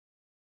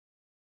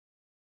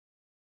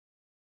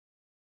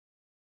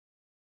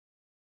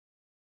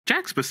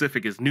Jakks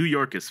Pacific is New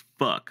York as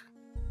fuck.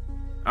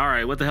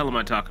 Alright, what the hell am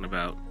I talking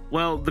about?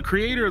 Well, the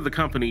creator of the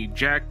company,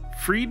 Jack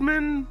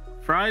Friedman?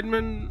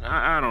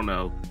 I don't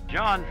know.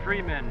 John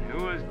Freeman,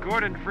 who was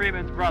Gordon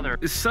Freeman's brother,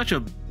 is such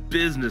a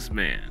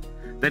businessman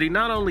that he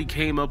not only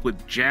came up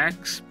with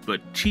Jakks,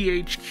 but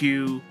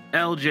THQ,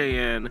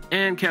 LJN,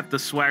 and kept the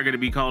swagger to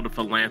be called a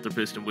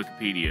philanthropist in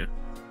Wikipedia.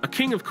 A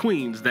king of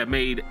queens that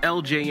made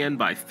LJN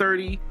by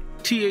 30,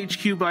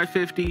 THQ by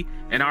 50,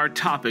 and our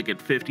topic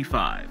at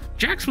 55.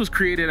 Jakks was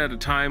created at a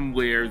time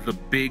where the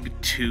big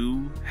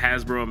two,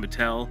 Hasbro and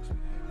Mattel,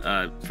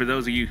 for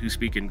those of you who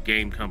speak in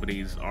game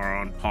companies, are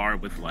on par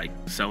with like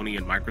Sony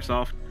and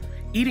Microsoft,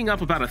 eating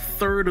up about a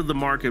third of the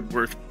market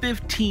worth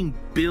 $15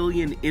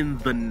 billion in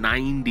the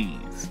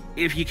 90s.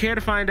 If you care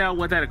to find out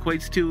what that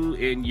equates to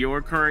in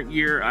your current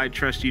year, I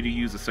trust you to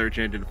use a search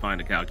engine to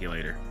find a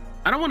calculator.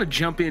 I don't want to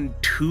jump in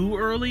too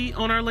early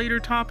on our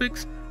later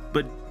topics,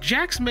 but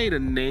Jakks made a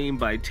name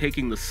by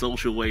taking the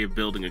social way of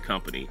building a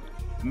company,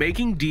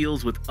 making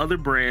deals with other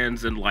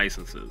brands and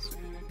licenses.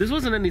 This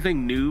wasn't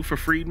anything new for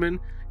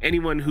Friedman.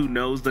 Anyone who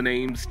knows the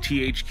names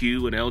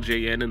THQ and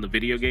LJN in the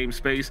video game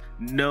space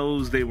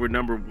knows they were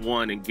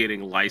 #1 in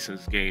getting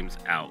licensed games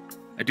out.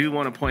 I do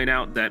want to point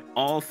out that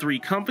all three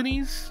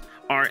companies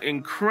are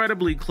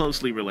incredibly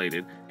closely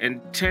related and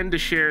tend to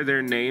share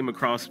their name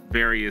across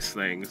various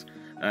things.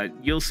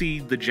 You'll see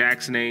the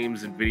Jakks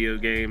names in video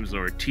games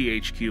or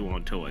THQ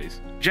on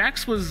toys.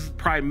 Jakks was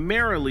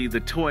primarily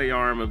the toy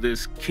arm of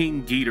this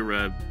King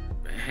Ghidorah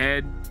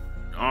head,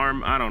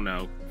 arm, I don't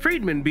know.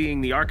 Friedman,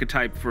 being the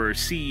archetype for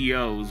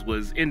CEOs,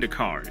 was into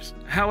cars.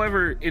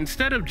 However,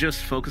 instead of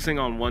just focusing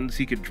on ones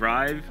he could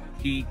drive,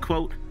 he,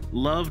 quote,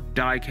 loved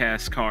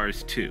die-cast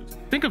cars too.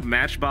 Think of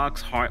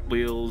Matchbox, Hot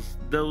Wheels,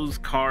 those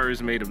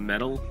cars made of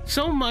metal.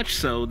 So much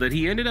so that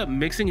he ended up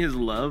mixing his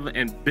love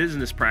and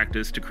business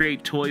practice to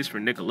create toys for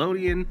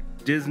Nickelodeon,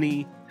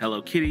 Disney,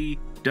 Hello Kitty,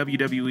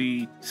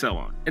 WWE, so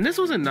on. And this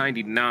was in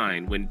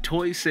 '99 when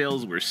toy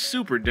sales were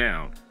super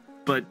down,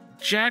 but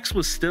Jakks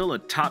was still a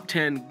top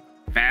 10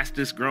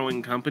 fastest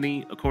growing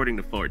company according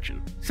to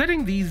Fortune.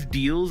 Setting these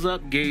deals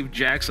up gave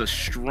Jakks a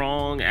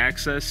strong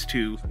access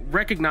to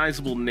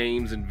recognizable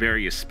names in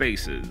various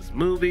spaces: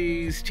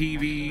 movies,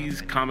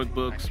 TVs, comic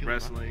books,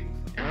 wrestling.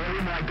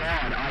 Oh my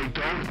god, I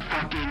don't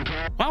fucking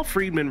care. While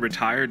Friedman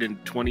retired in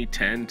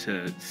 2010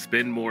 to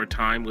spend more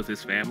time with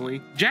his family,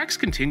 Jakks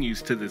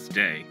continues to this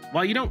day.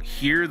 While you don't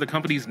hear the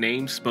company's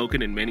name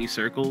spoken in many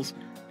circles,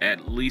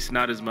 at least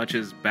not as much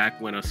as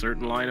back when a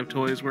certain line of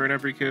toys were in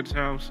every kid's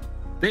house,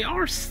 they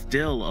are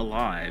still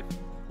alive.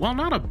 While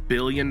not a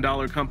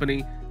billion-dollar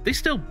company, they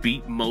still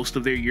beat most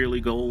of their yearly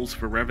goals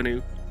for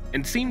revenue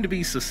and seem to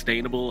be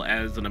sustainable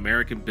as an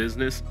American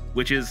business,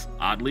 which is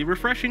oddly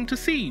refreshing to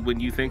see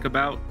when you think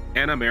about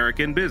an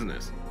American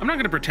business. I'm not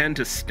going to pretend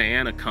to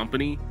stan a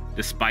company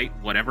despite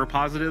whatever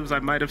positives I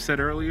might have said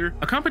earlier.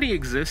 A company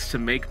exists to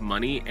make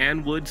money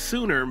and would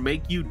sooner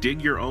make you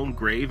dig your own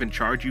grave and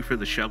charge you for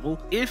the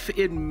shovel if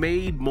it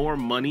made more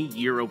money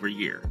year over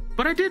year.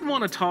 But I did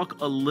want to talk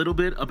a little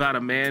bit about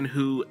a man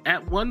who,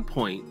 at one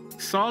point,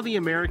 saw the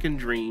American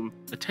dream,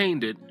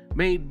 attained it,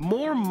 made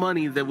more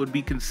money than would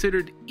be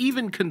considered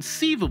even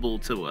conceivable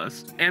to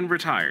us, and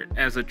retired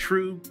as a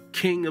true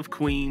king of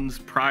queens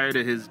prior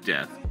to his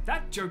death.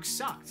 That joke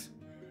sucked.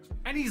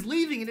 And he's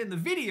leaving it in the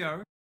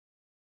video.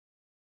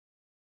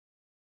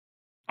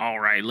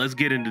 Alright, let's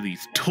get into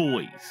these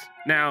toys.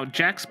 Now,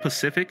 Jakks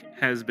Pacific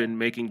has been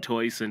making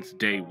toys since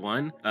day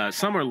one.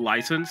 Some are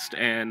licensed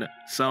and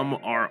some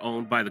are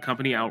owned by the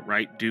company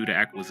outright due to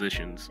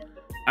acquisitions.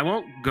 I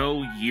won't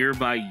go year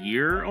by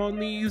year on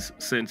these,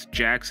 since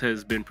Jakks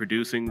has been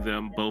producing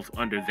them both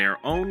under their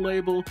own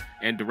label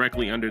and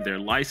directly under their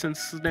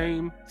license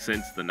name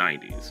since the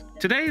 90s.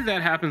 Today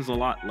that happens a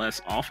lot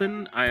less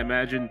often, I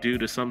imagine due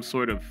to some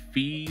sort of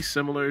fee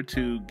similar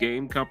to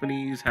game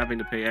companies having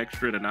to pay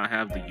extra to not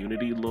have the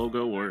Unity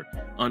logo or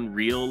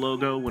Unreal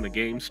logo when a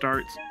game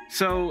starts.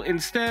 So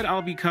instead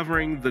I'll be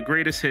covering the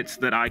greatest hits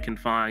that I can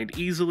find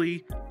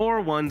easily,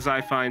 or ones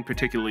I find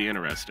particularly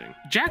interesting.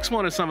 Jakks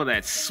wanted some of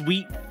that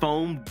sweet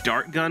foam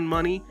dart gun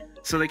money,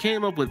 so they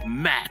came up with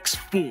Max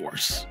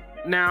Force.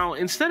 Now,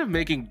 instead of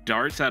making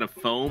darts out of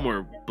foam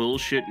or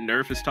bullshit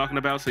Nerf is talking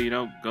about, so you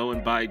don't go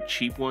and buy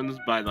cheap ones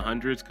by the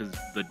hundreds because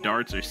the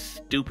darts are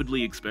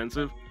stupidly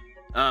expensive,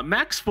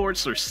 Max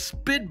Force are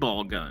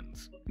spitball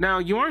guns. Now,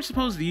 you aren't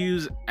supposed to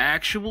use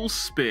actual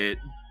spit,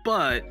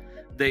 but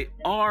they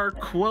are,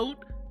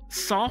 quote,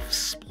 soft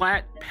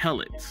splat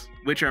pellets,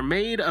 which are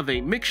made of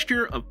a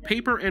mixture of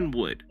paper and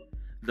wood.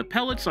 The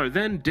pellets are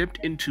then dipped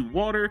into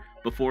water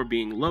before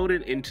being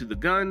loaded into the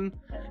gun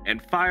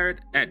and fired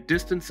at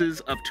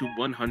distances up to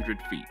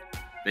 100 feet.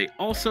 They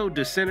also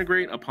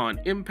disintegrate upon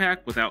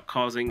impact without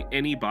causing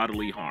any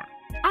bodily harm.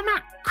 I'm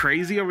not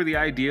crazy over the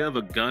idea of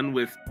a gun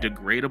with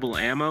degradable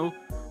ammo,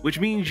 which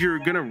means you're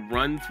gonna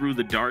run through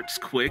the darts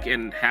quick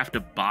and have to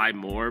buy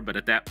more, but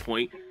at that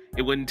point,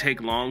 it wouldn't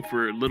take long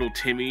for little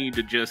Timmy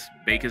to just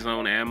make his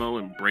own ammo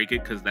and break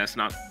it because that's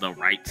not the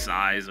right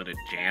size and it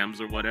jams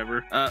or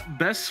whatever.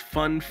 Best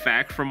fun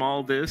fact from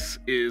all this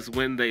is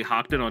when they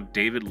hawked it on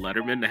David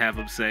Letterman to have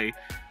him say,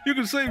 "You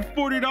can save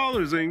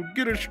 $40 and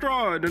get a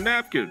straw and a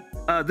napkin."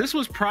 This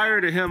was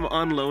prior to him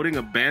unloading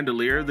a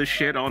bandolier of the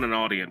shit on an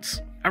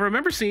audience. I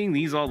remember seeing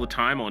these all the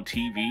time on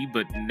TV,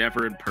 but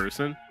never in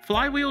person.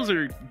 Flywheels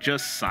are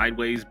just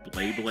sideways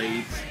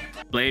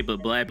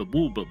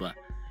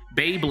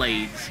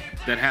Beyblades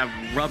that have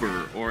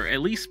rubber or at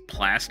least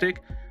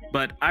plastic,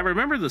 but I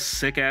remember the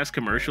sick-ass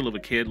commercial of a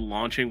kid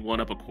launching one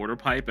up a quarter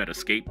pipe at a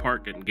skate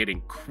park and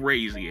getting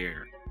crazy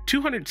air.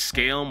 200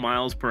 scale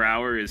miles per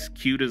hour is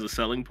cute as a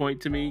selling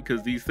point to me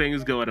because these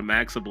things go at a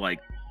max of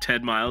like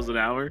 10 miles an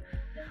hour.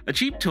 A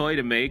cheap toy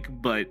to make,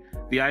 but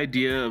the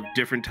idea of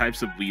different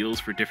types of wheels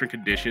for different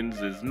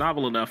conditions is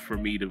novel enough for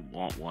me to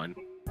want one.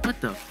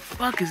 What the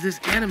fuck is this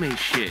anime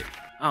shit?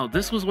 Oh,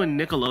 this was when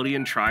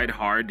Nickelodeon tried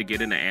hard to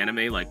get into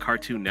anime like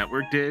Cartoon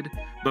Network did,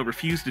 but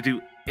refused to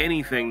do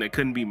anything that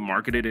couldn't be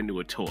marketed into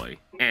a toy.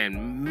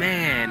 And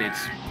man,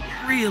 it's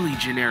really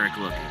generic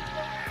looking.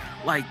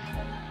 Like,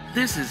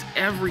 this is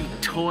every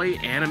toy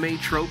anime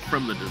trope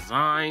from the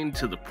design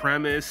to the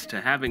premise to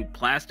having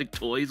plastic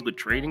toys with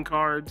trading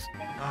cards.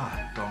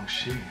 Dong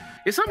shit.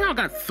 It somehow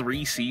got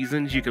 3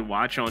 seasons you can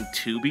watch on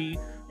Tubi,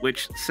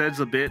 which says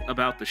a bit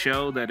about the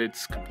show that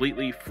it's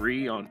completely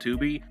free on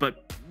Tubi,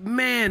 but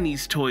man,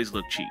 these toys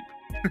look cheap.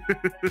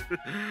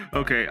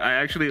 Okay, I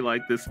actually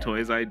like this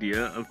toy's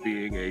idea of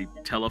being a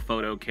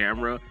telephoto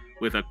camera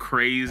with a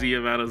crazy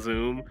amount of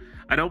zoom.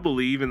 I don't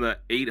believe in the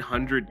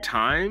 800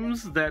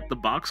 times that the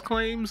box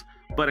claims,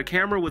 but a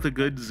camera with a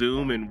good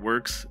zoom and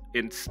works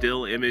in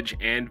still image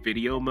and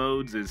video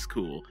modes is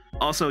cool.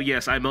 Also,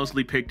 yes, I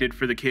mostly picked it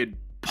for the kid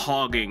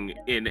pogging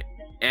in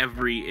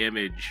every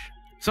image.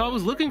 So I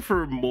was looking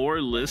for more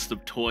lists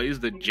of toys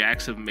that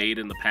Jakks have made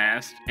in the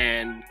past,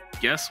 and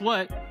guess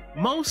what?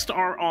 Most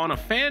are on a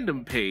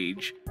fandom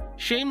page,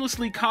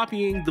 shamelessly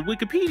copying the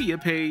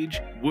Wikipedia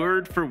page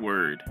word for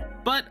word.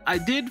 But I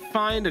did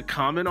find a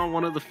comment on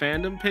one of the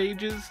fandom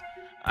pages,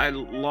 I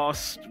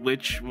lost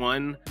which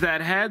one,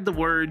 that had the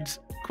words,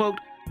 quote,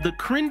 "the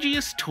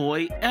cringiest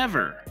toy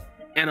ever,"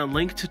 and a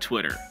link to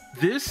Twitter.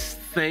 This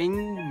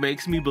thing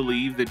makes me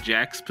believe that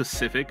Jakks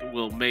Pacific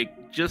will make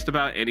just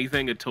about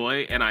anything a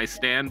toy, and I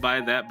stand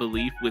by that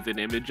belief with an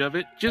image of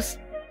it. Just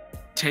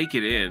take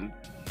it in.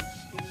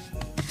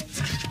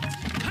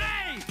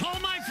 Hey, pull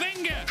my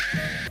finger!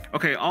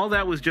 Okay, all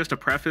that was just a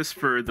preface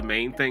for the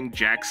main thing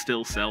Jakks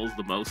still sells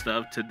the most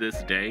of to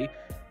this day,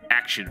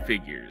 action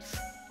figures.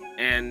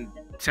 And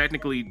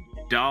technically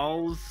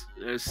dolls,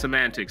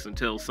 semantics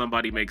until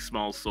somebody makes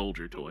small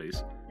soldier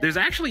toys. There's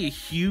actually a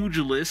huge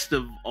list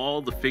of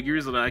all the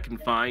figures that I can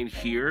find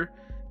here.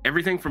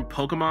 Everything from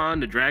Pokemon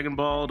to Dragon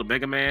Ball to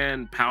Mega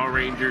Man, Power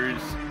Rangers,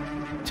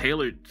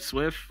 Taylor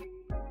Swift.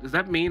 Does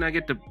that mean I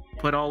get to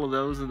put all of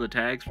those in the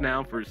tags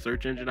now for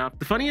search engine op?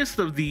 The funniest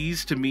of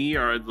these to me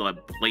are the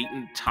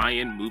blatant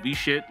tie-in movie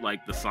shit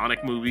like the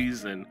Sonic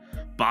movies and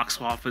box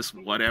office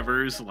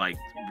whatevers like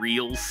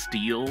Real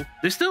Steel.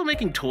 They're still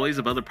making toys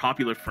of other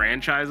popular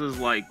franchises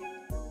like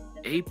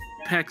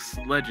Apex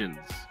Legends.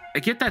 I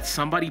get that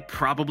somebody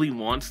probably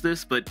wants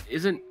this, but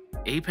isn't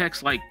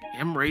Apex like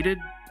M-rated?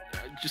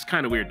 Just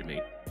kind of weird to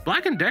me.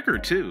 Black & Decker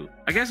too.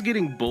 I guess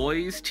getting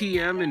boys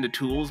TM into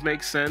tools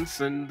makes sense,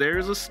 and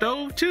there's a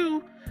stove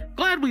too.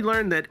 Glad we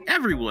learned that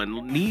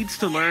everyone needs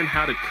to learn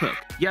how to cook.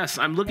 Yes,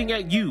 I'm looking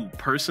at you,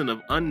 person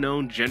of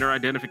unknown gender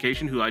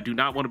identification who I do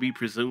not want to be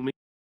presuming.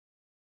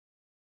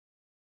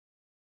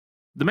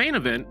 The main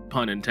event,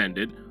 pun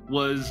intended,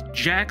 was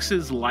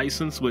Jakks'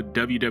 license with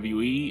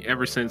WWE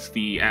ever since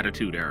the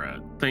Attitude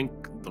Era. Think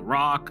The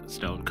Rock,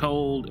 Stone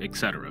Cold,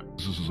 etc.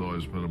 This has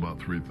always been about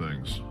 3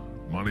 things: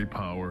 money,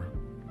 power,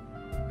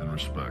 and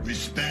respect.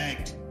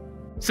 Respect.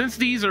 Since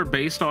these are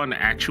based on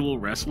actual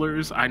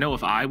wrestlers, I know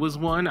if I was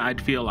one,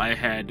 I'd feel I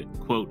had,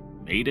 quote,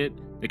 made it.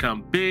 They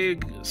come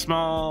big,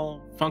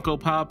 small, Funko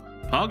Pop,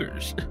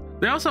 poggers.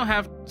 They also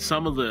have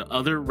some of the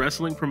other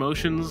wrestling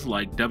promotions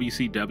like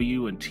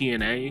WCW and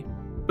TNA,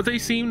 but they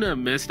seem to have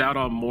missed out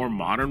on more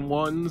modern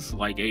ones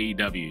like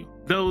AEW.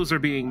 Those are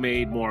being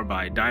made more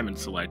by Diamond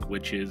Select,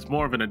 which is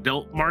more of an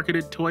adult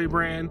marketed toy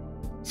brand,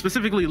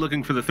 specifically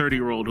looking for the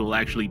 30-year-old who will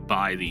actually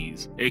buy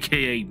these,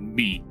 aka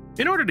me.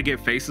 In order to get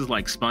faces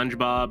like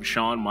SpongeBob,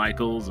 Shawn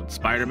Michaels, and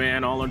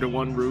Spider-Man all under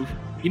one roof,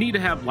 you need to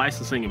have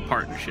licensing and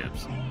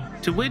partnerships,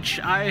 to which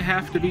I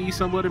have to be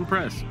somewhat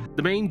impressed.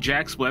 The main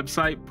Jakks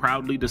website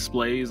proudly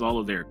displays all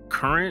of their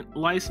current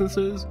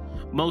licenses,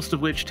 most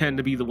of which tend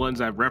to be the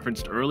ones I've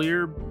referenced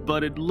earlier,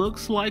 but it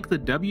looks like the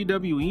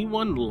WWE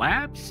one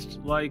lapsed.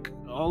 Like,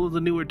 all of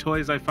the newer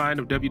toys I find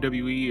of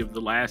WWE of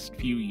the last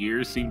few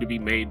years seem to be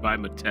made by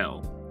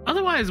Mattel.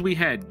 Otherwise, we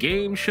had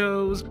game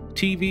shows,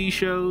 TV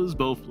shows,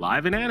 both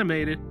live and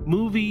animated,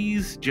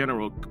 movies,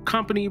 general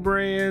company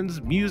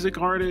brands, music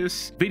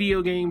artists,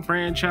 video game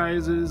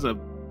franchises, a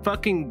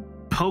fucking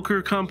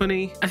Poker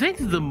Company. I think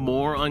the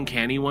more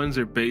uncanny ones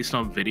are based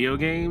on video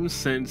games,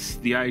 since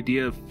the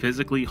idea of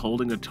physically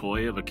holding a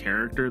toy of a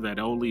character that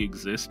only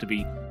exists to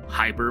be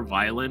hyper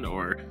violent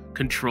or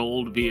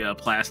controlled via a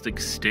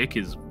plastic stick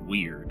is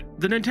weird.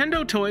 The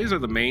Nintendo toys are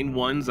the main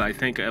ones I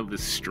think of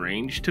as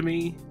strange to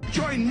me.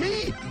 Join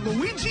me,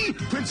 Luigi,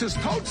 Princess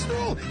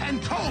Toadstool,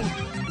 and Toad.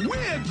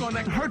 We're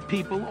gonna hurt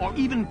people or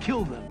even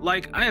kill them.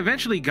 Like, I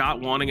eventually got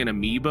wanting an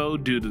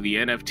amiibo due to the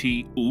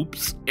NFC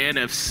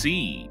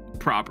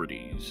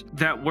properties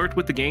that worked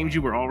with the games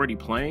you were already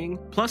playing,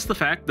 plus the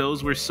fact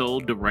those were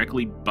sold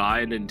directly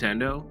by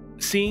Nintendo.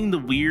 Seeing the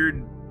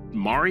weird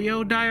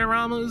Mario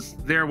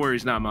dioramas, their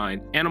words not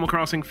mine, Animal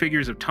Crossing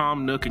figures of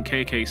Tom Nook and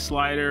KK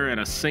Slider,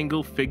 and a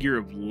single figure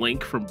of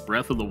Link from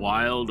Breath of the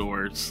Wild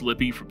or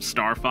Slippy from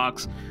Star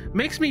Fox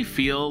makes me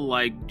feel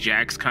like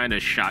Jakks kind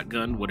of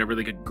shotgunned whatever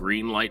they could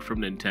greenlight from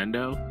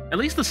Nintendo. At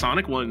least the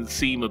Sonic ones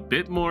seem a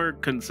bit more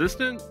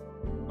consistent,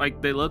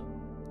 like they look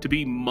to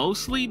be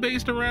mostly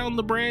based around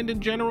the brand in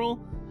general,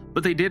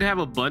 but they did have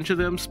a bunch of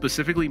them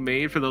specifically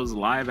made for those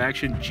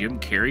live-action Jim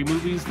Carrey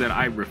movies that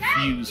I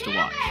refuse to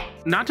watch.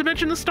 Not to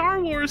mention the Star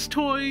Wars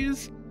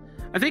toys.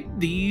 I think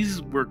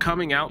these were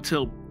coming out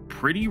till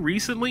pretty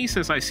recently,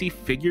 since I see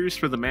figures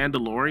for The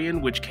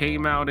Mandalorian, which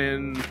came out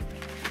in,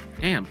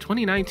 damn,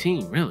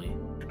 2019, really.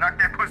 Knock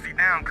that pussy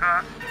down,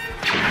 cuz.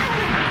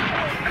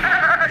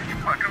 You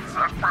fucking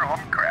suck, bro.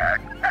 I'm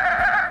cracked.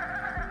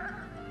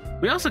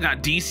 We also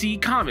got DC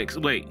Comics.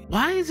 Wait,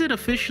 why is it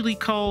officially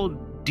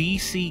called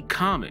DC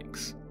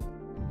Comics?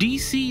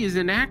 DC is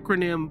an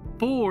acronym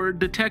for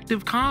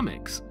Detective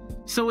Comics,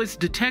 so it's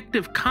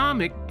Detective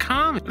Comics.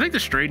 I think the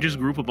strangest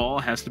group of all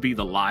has to be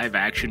the live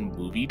action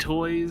movie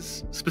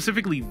toys,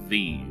 specifically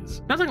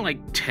these. Nothing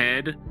like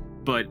Ted,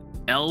 but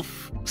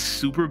Elf,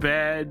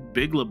 Superbad,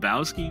 Big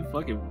Lebowski,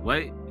 fucking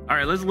what?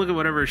 Alright, let's look at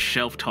whatever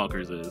Shelf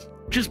Talkers is.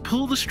 Just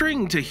pull the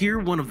string to hear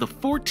one of the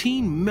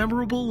 14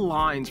 memorable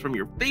lines from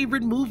your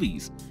favorite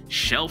movies.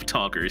 Shelf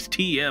Talkers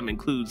TM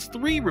includes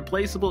 3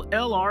 replaceable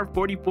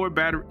LR44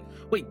 battery.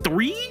 Wait,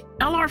 3?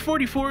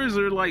 LR44s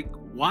are like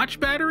watch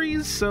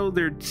batteries, so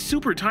they're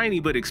super tiny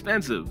but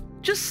expensive.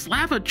 Just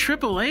slap a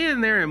AAA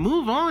in there and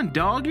move on,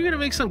 dog. You're gonna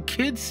make some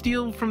kids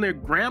steal from their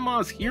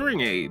grandma's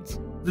hearing aids.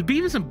 The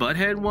Beavis and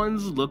Butthead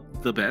ones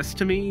look the best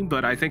to me,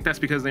 but I think that's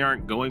because they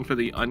aren't going for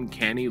the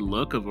uncanny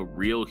look of a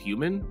real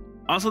human.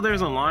 Also,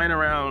 there's a line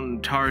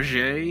around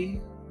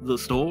Target, the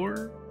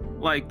store.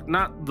 Like,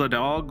 not the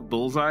dog,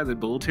 Bullseye, the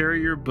bull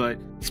terrier, but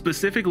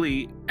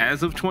specifically,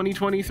 as of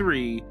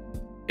 2023,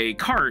 a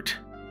cart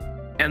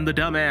and the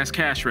dumbass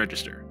cash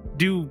register.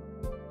 Do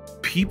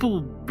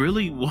people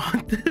really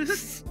want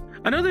this?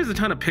 I know there's a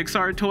ton of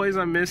Pixar toys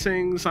I'm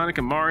missing, Sonic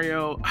and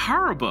Mario.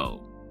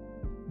 Haribo,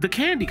 the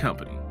candy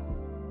company.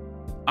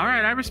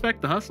 Alright, I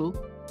respect the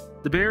hustle.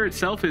 The bear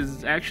itself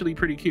is actually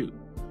pretty cute.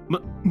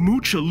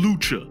 Mucha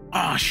Lucha.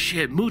 Oh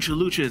shit, Mucha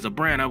Lucha is a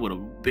brand I would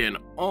have been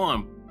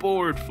on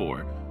board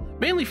for.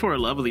 Mainly for a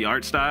love of the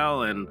art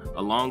style and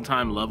a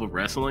long-time love of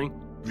wrestling.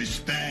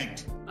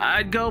 Respect.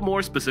 I'd go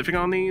more specific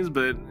on these,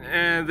 but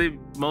they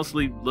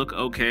mostly look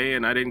okay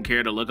and I didn't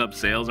care to look up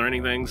sales or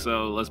anything,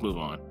 so let's move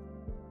on.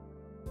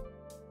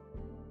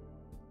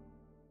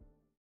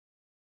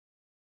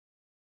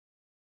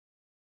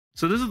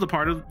 So this is the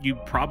part of you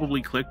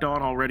probably clicked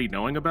on already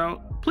knowing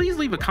about. Please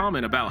leave a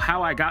comment about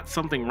how I got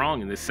something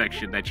wrong in this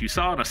section that you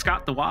saw in a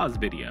Scott the Woz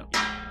video.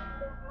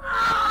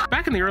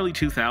 Back in the early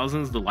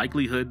 2000s, the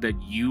likelihood that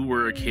you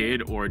were a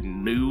kid or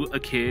knew a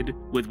kid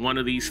with one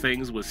of these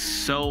things was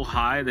so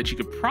high that you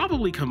could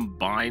probably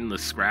combine the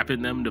scrap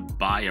in them to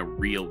buy a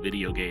real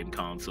video game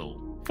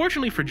console.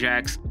 Fortunately for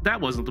Jakks, that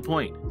wasn't the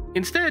point.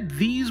 Instead,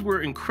 these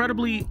were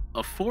incredibly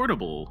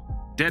affordable,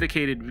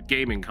 dedicated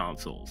gaming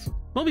consoles.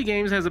 Moby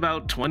Games has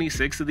about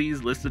 26 of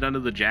these listed under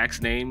the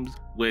Jakks names,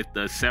 with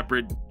a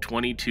separate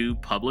 22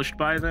 published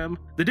by them.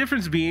 The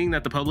difference being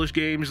that the published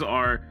games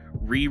are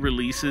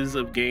re-releases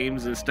of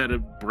games instead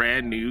of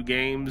brand new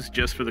games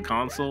just for the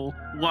console,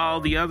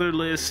 while the other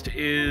list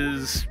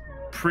is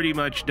pretty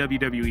much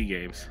WWE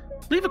games.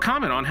 Leave a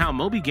comment on how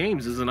Moby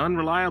Games is an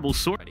unreliable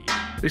source.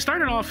 They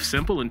started off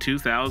simple in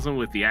 2000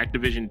 with the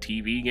Activision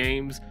TV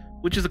games,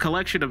 which is a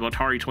collection of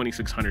Atari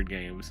 2600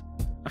 games.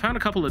 I found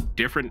a couple of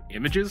different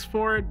images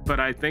for it, but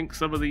I think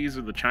some of these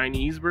are the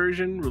Chinese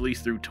version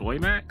released through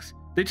Toymax.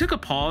 They took a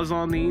pause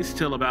on these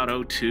till about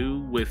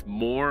 02 with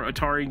more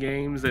Atari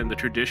games and the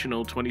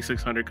traditional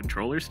 2600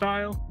 controller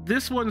style.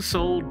 This one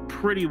sold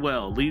pretty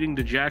well, leading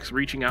to Jakks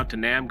reaching out to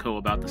Namco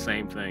about the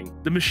same thing.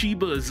 The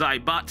Mashiba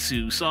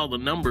Zaibatsu saw the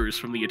numbers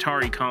from the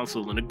Atari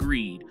console and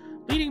agreed,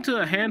 leading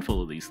to a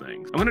handful of these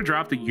things. I'm gonna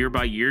drop the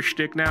year-by-year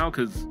shtick now,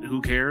 cause who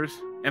cares?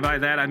 And by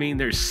that I mean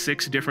there's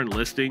 6 different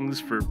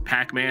listings for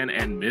Pac-Man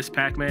and Miss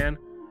Pac-Man.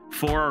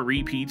 4 are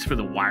repeats for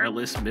the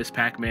wireless Miss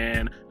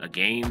Pac-Man, a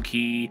game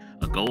key,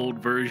 a gold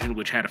version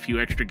which had a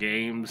few extra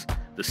games,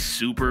 the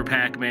Super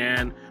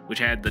Pac-Man, which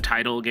had the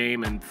title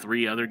game and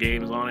 3 other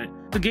games on it.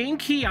 The game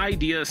key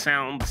idea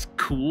sounds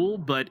cool,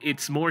 but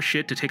it's more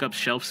shit to take up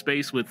shelf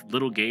space with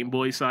little Game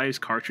Boy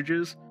sized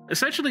cartridges.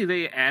 Essentially,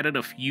 they added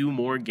a few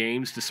more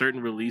games to certain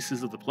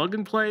releases of the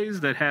plug-and-plays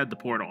that had the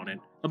port on it.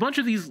 A bunch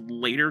of these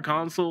later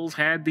consoles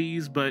had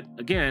these, but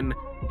again,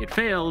 it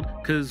failed,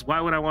 because why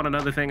would I want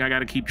another thing I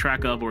gotta keep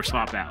track of or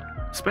swap out?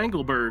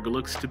 Spangleberg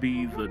looks to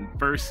be the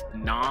first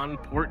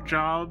non-port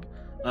job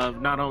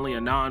of not only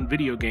a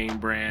non-video game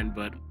brand,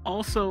 but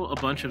also a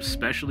bunch of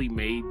specially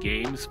made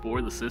games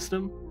for the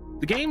system.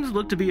 The games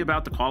look to be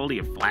about the quality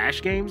of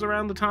Flash games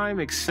around the time,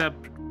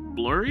 except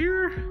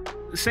blurrier?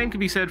 The same can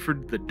be said for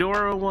the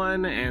Dora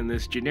one and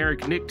this generic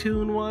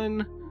Nicktoon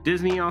one.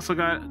 Disney also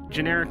got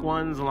generic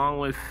ones along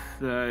with,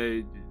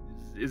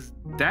 is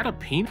that a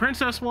Pink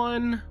Princess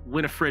one?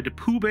 Winifred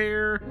Pooh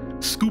Bear,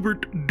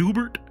 Scoobert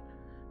Doobert,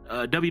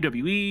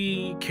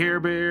 WWE, Care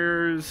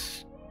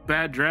Bears,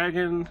 Bad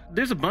Dragon.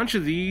 There's a bunch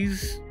of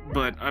these,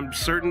 but I'm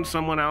certain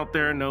someone out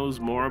there knows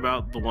more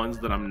about the ones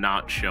that I'm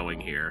not showing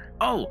here.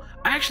 Oh,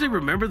 I actually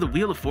remember the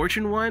Wheel of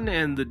Fortune one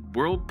and the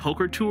World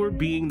Poker Tour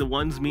being the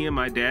ones me and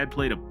my dad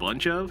played a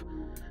bunch of.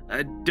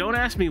 Don't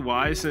ask me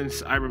why,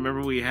 since I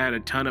remember we had a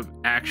ton of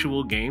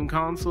actual game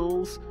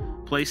consoles,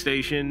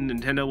 PlayStation,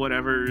 Nintendo,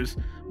 whatevers,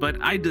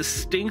 but I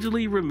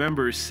distinctly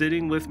remember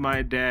sitting with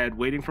my dad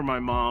waiting for my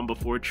mom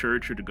before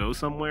church or to go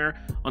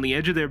somewhere on the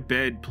edge of their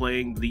bed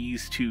playing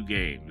these two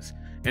games,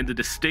 and the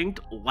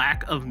distinct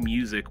lack of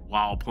music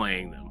while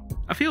playing them.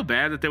 I feel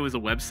bad that there was a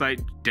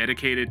website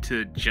dedicated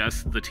to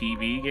just the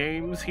TV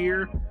games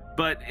here,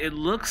 but it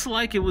looks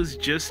like it was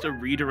just a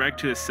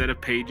redirect to a set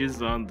of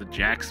pages on the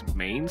Jakks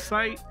main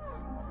site.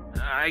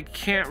 I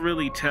can't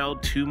really tell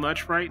too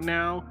much right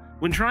now.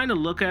 When trying to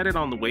look at it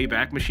on the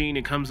Wayback Machine,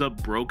 it comes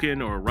up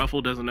broken or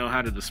Ruffle doesn't know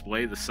how to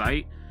display the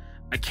site.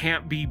 I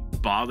can't be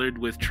bothered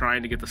with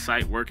trying to get the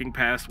site working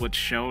past what's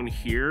shown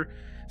here,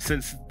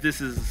 since this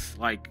is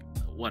like,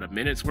 what, a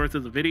minute's worth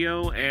of the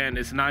video, and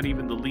it's not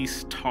even the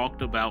least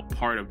talked about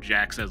part of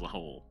Jakks as a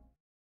whole.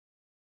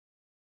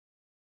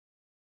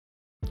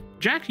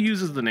 Jakks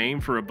uses the name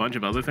for a bunch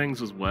of other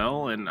things as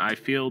well, and I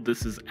feel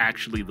this is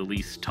actually the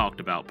least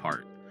talked about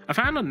part. I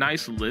found a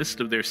nice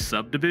list of their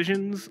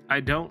subdivisions. I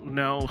don't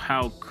know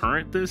how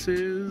current this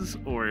is,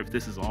 or if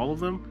this is all of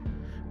them,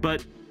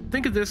 but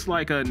think of this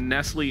like a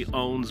Nestle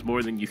owns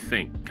more than you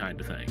think kind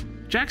of thing.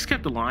 Jakks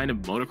kept a line of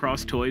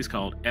motocross toys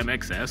called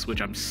MXS,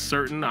 which I'm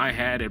certain I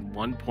had at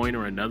one point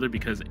or another,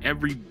 because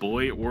every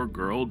boy or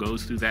girl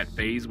goes through that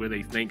phase where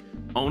they think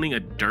owning a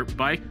dirt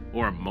bike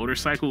or a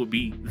motorcycle would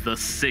be the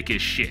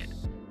sickest shit.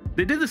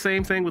 They did the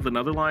same thing with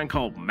another line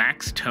called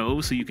Max Tow,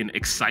 so you can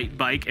excite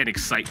bike and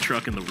excite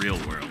truck in the real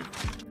world.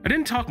 I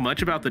didn't talk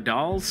much about the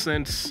dolls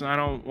since I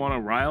don't want to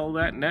rile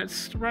that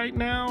nest right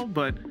now,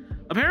 but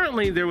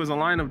apparently there was a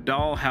line of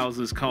doll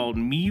houses called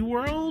Me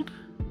World,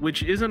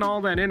 which isn't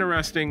all that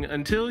interesting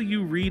until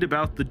you read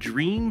about the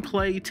Dream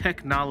Play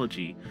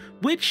technology,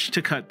 which,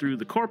 to cut through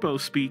the corpo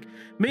speak,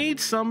 made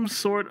some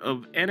sort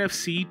of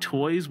NFC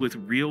toys with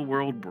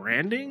real-world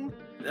branding.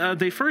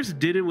 They first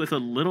did it with a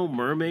Little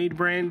Mermaid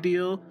brand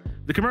deal.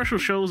 The commercial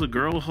shows a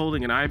girl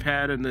holding an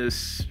iPad and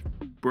this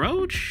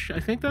brooch, I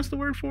think that's the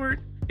word for it.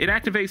 It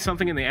activates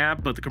something in the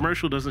app, but the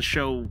commercial doesn't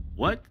show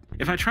what.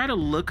 If I try to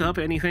look up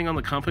anything on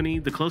the company,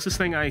 the closest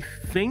thing I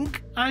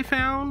think I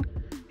found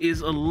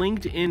is a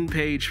LinkedIn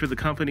page for the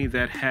company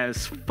that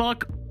has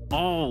fuck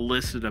all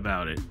listed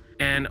about it.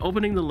 And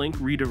opening the link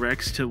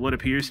redirects to what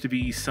appears to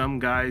be some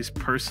guy's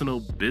personal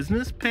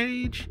business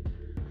page.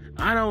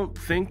 I don't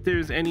think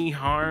there's any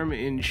harm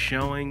in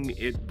showing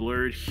it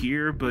blurred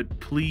here, but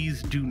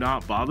please do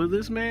not bother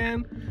this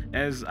man,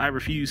 as I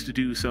refuse to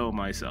do so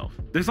myself.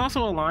 There's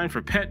also a line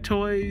for pet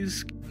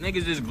toys.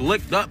 Niggas just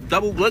glicked up,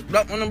 double glicked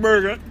up on the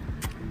burger.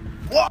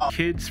 Whoa.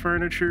 Kids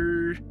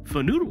furniture,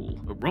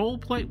 fanoodle, a role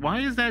play. Why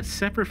is that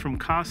separate from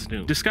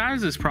costume?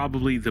 Disguise is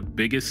probably the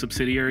biggest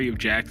subsidiary of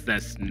Jakks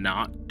that's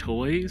not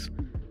toys.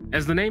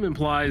 As the name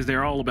implies,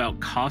 they're all about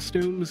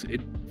costumes.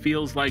 It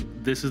feels like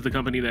this is the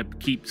company that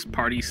keeps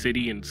Party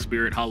City and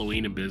Spirit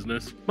Halloween in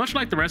business. Much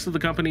like the rest of the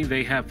company,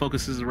 they have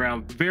focuses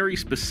around very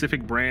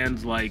specific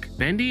brands like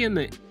Bendy and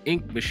the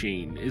Ink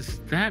Machine. Is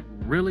that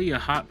really a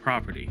hot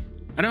property?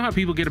 I know how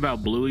people get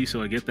about Bluey,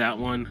 so I get that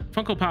one.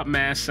 Funko Pop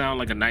masks sound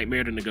like a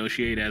nightmare to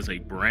negotiate as a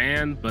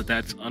brand, but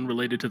that's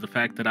unrelated to the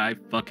fact that I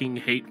fucking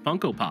hate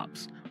Funko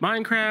Pops.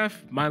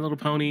 Minecraft, My Little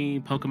Pony,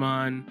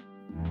 Pokemon.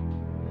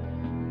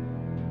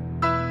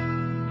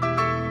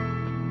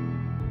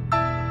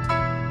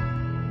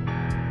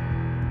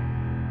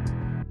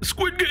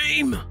 Squid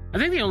Game! I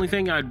think the only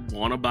thing I'd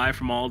want to buy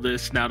from all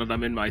this now that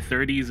I'm in my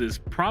 30s is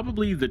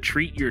probably the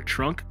Treat Your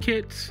Trunk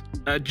kits.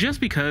 Just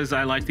because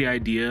I like the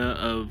idea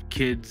of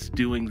kids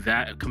doing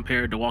that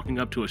compared to walking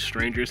up to a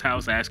stranger's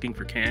house asking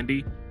for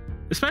candy.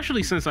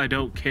 Especially since I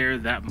don't care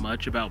that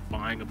much about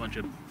buying a bunch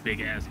of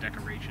big-ass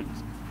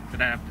decorations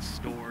that I have to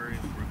store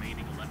in the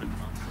remaining 11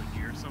 months a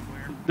year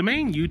somewhere. The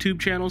main YouTube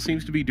channel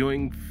seems to be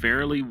doing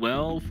fairly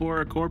well for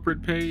a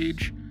corporate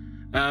page.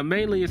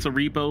 Mainly it's a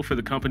repo for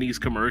the company's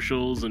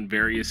commercials and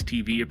various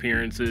TV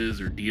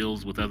appearances or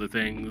deals with other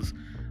things,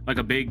 like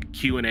a big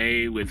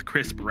Q&A with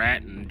Chris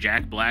Pratt and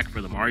Jack Black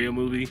for the Mario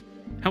movie.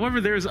 However,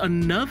 there's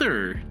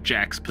another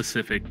Jakks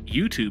Pacific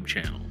YouTube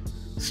channel,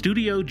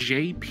 Studio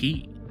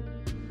JP.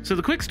 So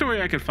the quick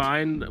story I could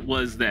find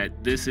was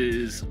that this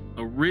is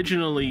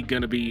originally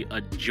going to be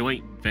a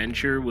joint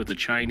venture with a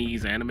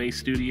Chinese anime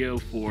studio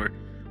for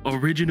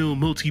original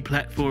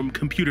multi-platform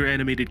computer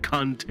animated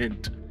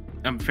content.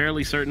 I'm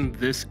fairly certain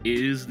this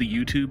is the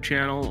YouTube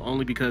channel,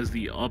 only because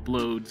the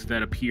uploads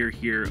that appear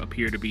here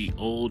appear to be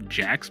old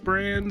Jakks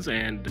brands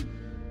and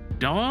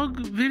dog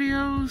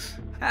videos.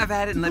 Have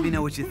at it and let me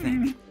know what you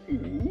think.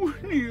 Ooh,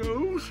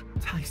 Neos.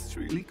 Tastes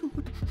really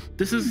good.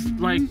 This is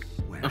like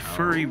a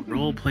furry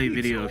roleplay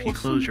video if you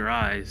close your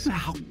eyes.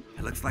 Wow.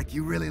 It looks like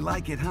you really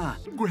like it, huh?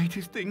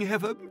 Greatest thing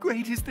ever.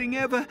 Greatest thing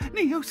ever.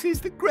 Neos is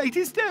the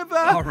greatest ever.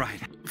 All right.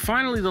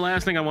 Finally, the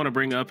last thing I want to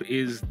bring up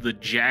is the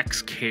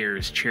Jakks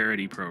Cares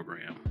charity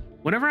program.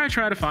 Whenever I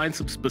try to find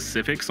some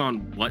specifics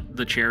on what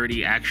the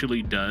charity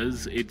actually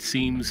does, it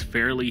seems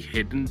fairly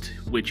hidden,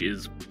 which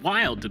is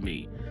wild to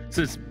me,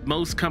 since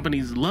most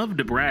companies love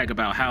to brag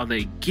about how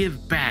they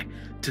give back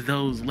to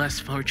those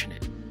less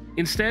fortunate.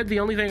 Instead, the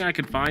only thing I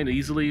could find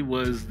easily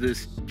was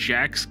this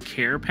Jakks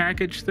Care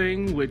package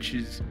thing, which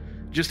is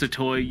just a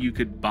toy you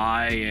could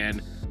buy,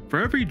 and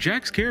for every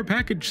Jakks Care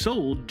package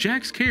sold,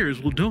 Jakks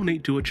Cares will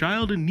donate to a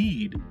child in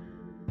need.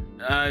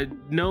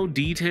 No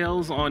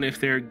details on if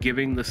they're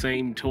giving the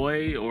same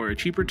toy or a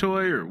cheaper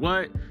toy or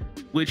what,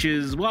 which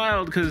is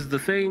wild because the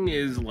thing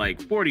is like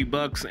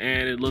 $40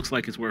 and it looks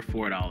like it's worth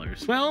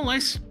 $4. Well,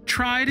 let's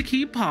try to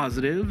keep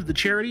positive. The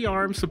charity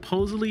arm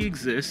supposedly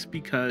exists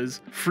because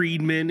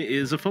Friedman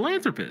is a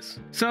philanthropist.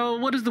 So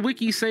what does the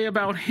wiki say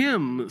about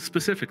him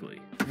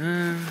specifically?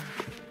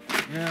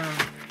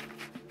 Yeah.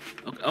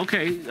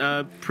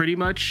 Okay, pretty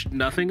much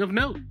nothing of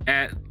note.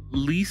 At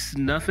least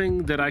nothing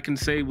that I can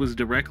say was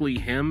directly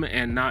him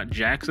and not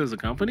Jakks as a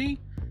company.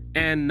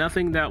 And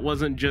nothing that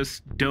wasn't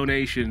just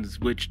donations,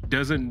 which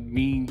doesn't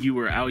mean you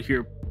were out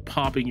here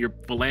popping your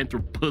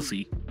philanthrop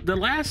pussy. The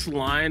last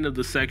line of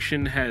the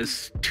section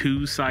has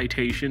 2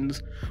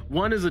 citations.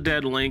 One is a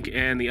dead link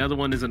and the other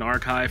one is an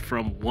archive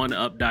from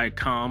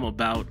oneup.com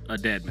about a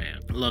dead man.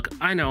 Look,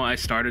 I know I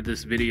started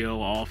this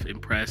video off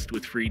impressed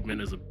with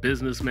Friedman as a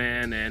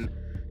businessman, and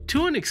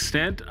to an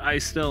extent, I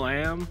still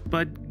am,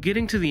 but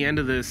getting to the end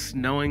of this,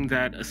 knowing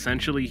that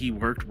essentially he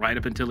worked right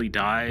up until he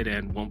died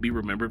and won't be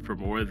remembered for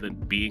more than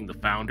being the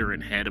founder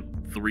and head of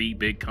 3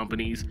 big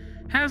companies,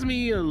 has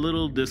me a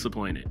little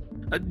disappointed.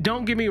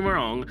 Don't get me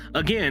wrong,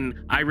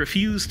 again, I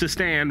refuse to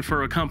stand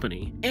for a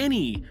company.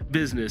 Any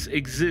business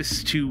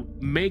exists to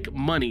make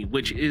money,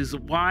 which is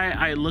why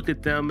I look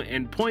at them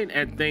and point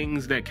at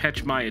things that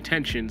catch my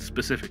attention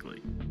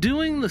specifically.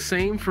 Doing the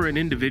same for an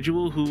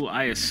individual who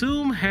I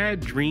assume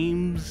had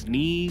dreams,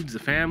 needs, a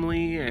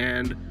family,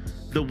 and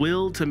the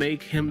will to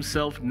make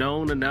himself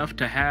known enough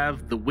to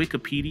have the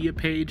Wikipedia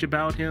page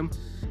about him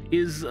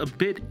is a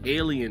bit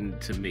alien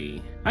to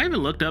me. I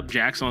even looked up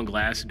Jakks on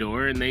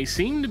Glassdoor and they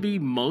seem to be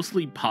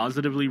mostly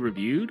positively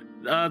reviewed.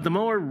 The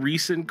more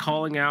recent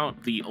calling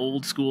out the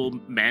old school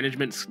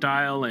management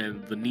style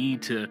and the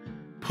need to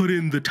put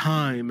in the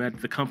time at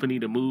the company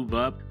to move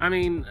up. I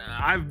mean,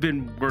 I've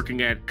been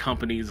working at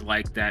companies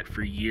like that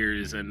for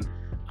years and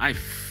I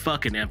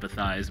fucking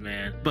empathize,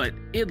 man. But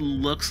it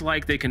looks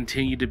like they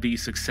continue to be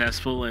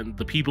successful and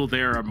the people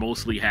there are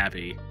mostly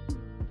happy.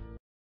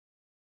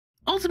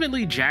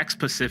 Ultimately, Jakks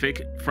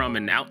Pacific, from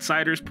an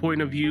outsider's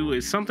point of view,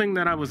 is something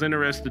that I was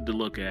interested to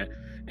look at.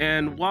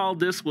 And while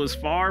this was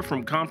far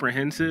from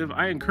comprehensive,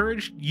 I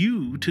encouraged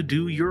you to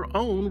do your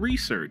own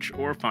research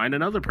or find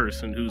another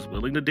person who's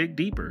willing to dig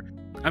deeper.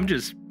 I'm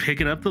just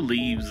picking up the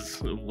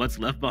leaves of what's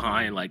left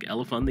behind like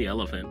Elephant the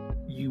Elephant.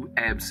 You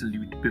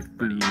absolute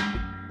buffoon.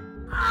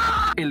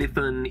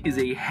 Elephant is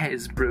a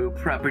Hasbro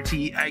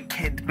property. I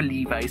can't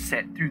believe I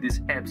sat through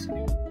this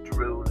absolute